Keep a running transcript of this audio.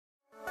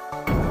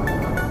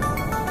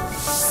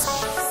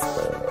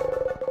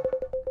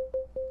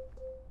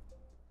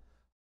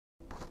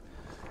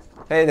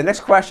Hey, the next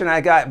question I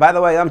got, by the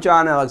way, I'm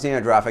John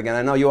Alexandrov. Again,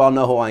 I know you all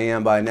know who I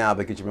am by now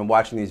because you've been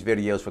watching these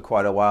videos for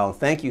quite a while. And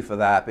thank you for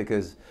that,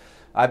 because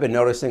I've been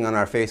noticing on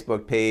our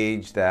Facebook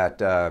page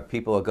that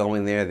people are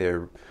going there,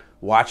 they're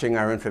watching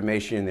our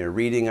information, they're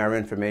reading our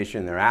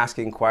information, they're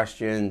asking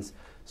questions.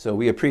 So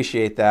we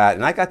appreciate that.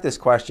 And I got this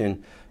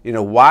question,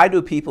 why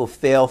do people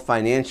fail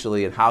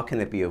financially and how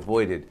can it be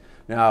avoided?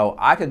 Now,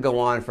 I could go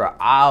on for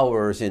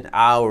hours and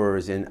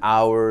hours and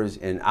hours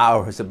and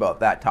hours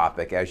about that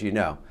topic, as you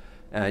know.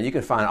 And you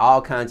can find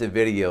all kinds of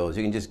videos.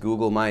 You can just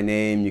Google my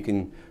name. You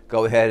can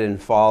go ahead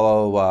and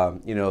follow,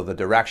 the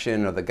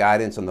direction or the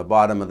guidance on the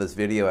bottom of this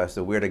video as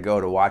to where to go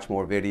to watch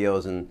more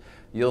videos. And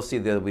you'll see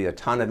there'll be a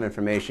ton of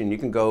information. You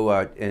can go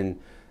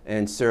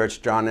and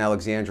search John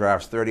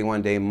Alexandrov's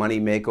 31-Day Money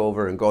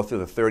Makeover and go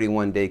through the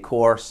 31-day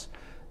course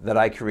that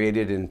I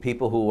created. And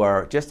people who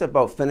are just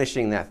about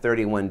finishing that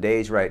 31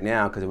 days right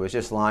now, because it was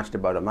just launched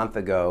about a month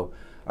ago,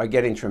 are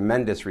getting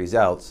tremendous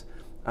results.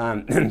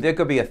 There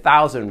could be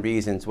 1,000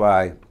 reasons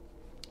why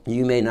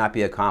you may not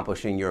be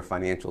accomplishing your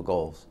financial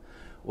goals.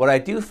 What I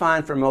do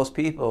find for most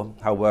people,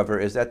 however,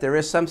 is that there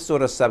is some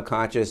sort of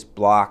subconscious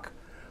block.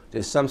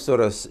 There's some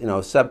sort of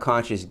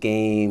subconscious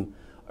game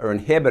or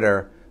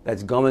inhibitor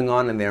that's going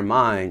on in their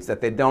minds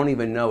that they don't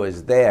even know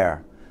is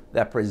there,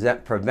 that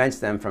prevents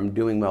them from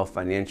doing well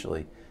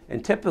financially.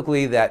 And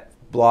typically that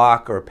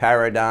block or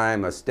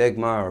paradigm or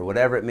stigma or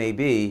whatever it may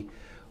be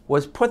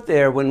was put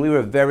there when we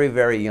were very,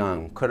 very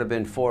young. Could have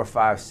been 4,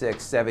 5,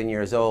 6, 7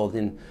 years old.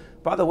 And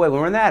by the way,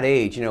 when we're in that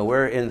age,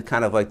 we're in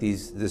kind of like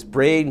this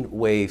brain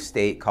wave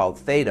state called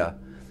theta,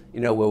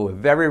 where we're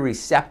very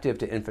receptive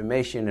to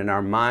information and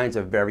our minds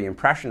are very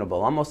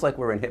impressionable, almost like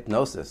we're in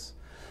hypnosis.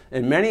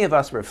 And many of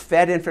us were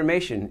fed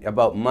information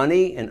about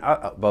money and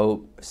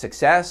about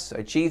success,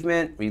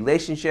 achievement,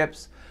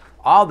 relationships,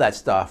 all that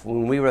stuff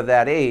when we were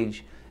that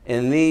age.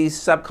 And these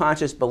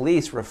subconscious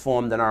beliefs were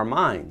formed in our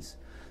minds.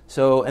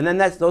 So, and then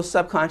those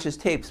subconscious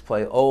tapes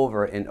play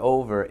over and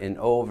over and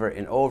over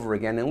and over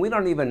again, and we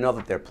don't even know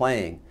that they're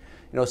playing.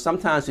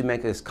 Sometimes we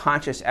make this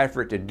conscious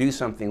effort to do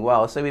something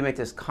well. Let's say we make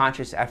this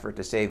conscious effort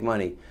to save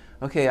money.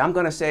 Okay, I'm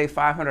going to save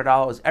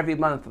 $500 every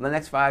month for the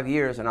next 5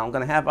 years, and I'm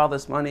going to have all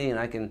this money, and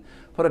I can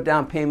put a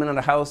down payment on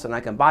a house, and I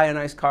can buy a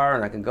nice car,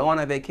 and I can go on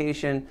a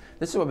vacation.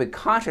 This is what we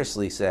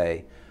consciously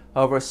say.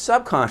 However,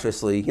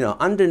 subconsciously,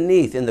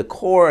 underneath, in the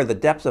core, the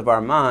depths of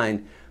our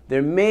mind,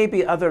 there may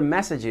be other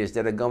messages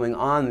that are going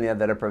on there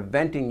that are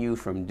preventing you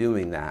from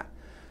doing that.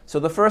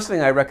 So the first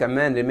thing I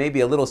recommend, it may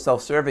be a little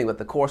self-serving, but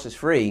the course is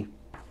free.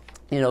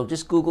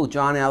 Just Google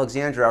John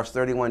Alexandrov's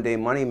 31-Day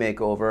Money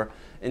Makeover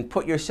and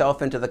put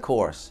yourself into the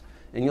course.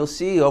 And you'll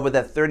see over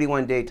that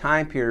 31-day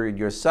time period,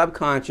 your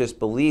subconscious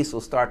beliefs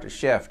will start to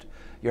shift.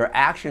 Your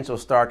actions will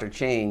start to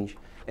change.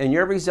 And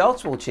your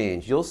results will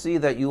change. You'll see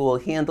that you will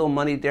handle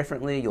money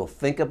differently. You'll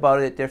think about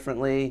it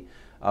differently.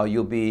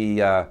 You'll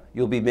be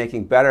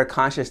making better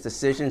conscious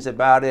decisions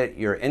about it.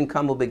 Your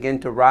income will begin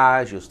to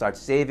rise. You'll start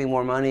saving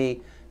more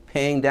money,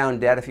 paying down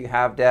debt if you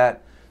have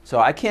debt. So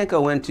I can't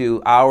go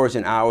into hours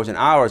and hours and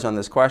hours on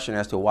this question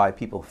as to why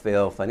people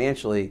fail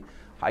financially.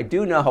 I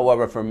do know,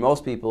 however, for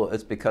most people,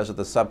 it's because of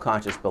the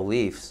subconscious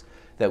beliefs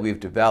that we've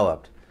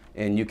developed.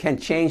 And you can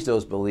change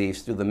those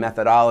beliefs through the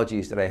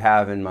methodologies that I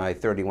have in my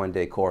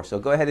 31-day course. So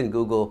go ahead and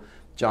Google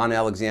John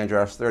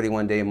Alexandrov's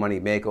 31-Day Money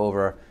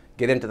Makeover.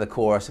 Get into the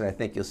course, and I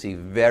think you'll see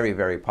very,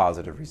 very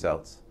positive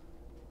results.